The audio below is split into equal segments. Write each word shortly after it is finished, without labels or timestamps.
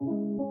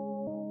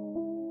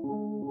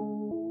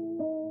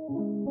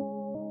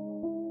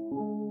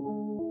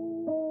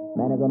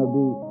Manic on the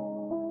beat.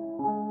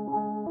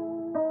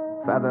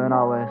 Forever and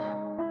always.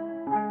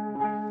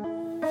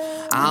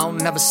 I don't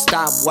never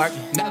stop working,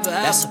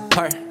 that's a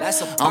perk.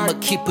 I'ma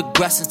keep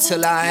progressing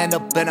till I end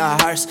up in a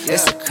hearse.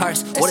 It's a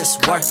curse, what it's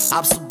worth.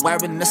 I'm still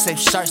wearing the same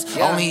shirts.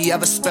 Only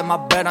ever spend my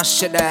bread on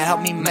shit that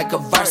help me make a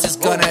verse. It's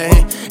gonna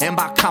hit, and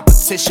by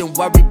competition,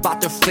 worry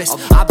about their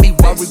fists. I be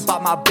worried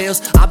about my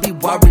bills, I be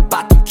worried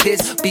about them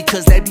kids,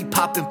 because they be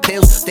popping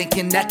pills,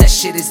 thinking that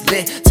shit is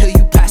lit, till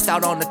you passed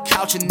out on the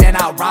couch, and then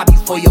I'll rob you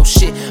for your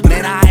shit.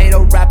 Man, I hate a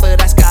rapper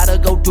that's gotta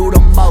go do the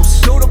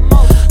most.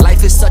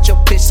 Life is such a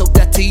bitch, so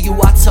that to you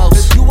I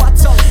toast.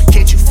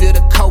 Can't you feel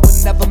the cold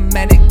whenever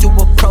Manic do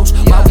approach?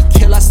 While we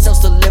kill ourselves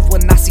to live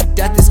when I see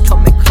death is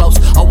coming close.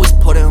 Always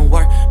put in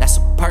work, that's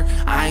a perk.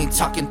 I ain't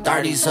talking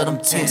 30s or them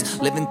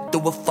 10s. Living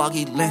through a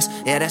foggy lens,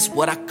 yeah, that's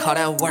what I call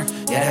that work.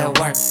 Yeah, that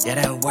work, yeah,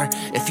 that work.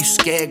 If you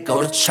scared,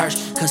 go to church,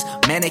 cause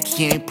Manic,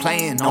 he ain't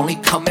playing, only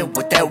coming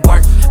with that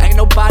work. Ain't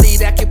nobody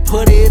that can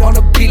put it on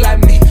a beat like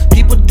me.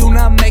 People do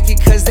not make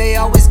it cause they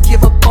always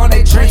give up on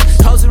their dreams.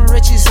 Hoes and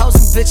riches, hoes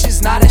and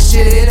bitches, nah, that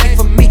shit, it ain't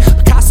for me.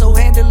 Picasso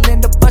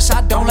handling the bush,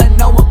 I don't let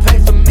no one pay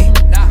for me.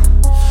 Nah.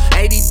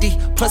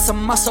 ADD, plus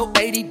I'm also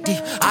ADD.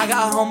 I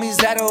got homies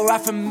that'll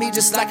ride for me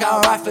just like I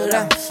ride for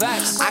them.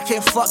 I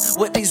can't fuck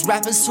with these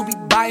rappers who be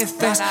buying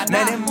fans.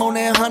 Man, and Moon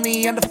and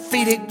Honey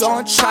undefeated, go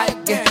and try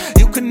again.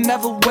 You can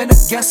never win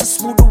against a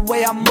smooth the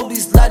way I move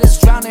these letters.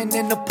 Drowning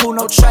in the pool,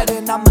 no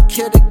treading. I'ma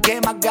kill the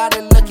game, I got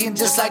it looking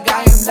just like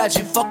I am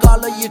legend. Fuck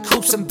all of your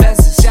coops and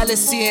Benzes.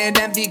 Jealousy and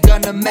envy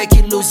gonna make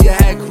you lose your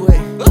head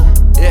quick.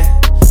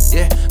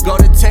 Yeah, go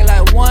to take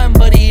like one,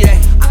 but he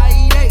ain't.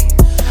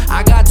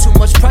 I got too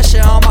much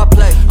pressure on my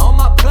plate.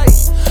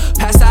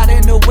 Passed out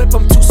in the whip,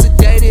 I'm too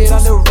sedated.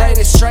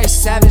 Underrated, straight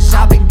savage,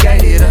 I've been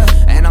gated.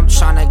 And I'm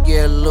tryna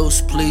get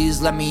loose,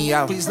 please let me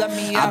out.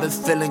 I've been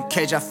feeling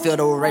cage, I feel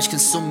the rage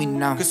consume me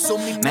now.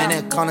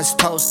 Manic on his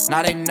toes,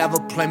 now they never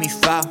play me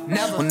foul.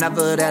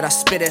 Whenever that I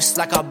spit, it's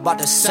like I'm about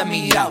to send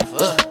me out.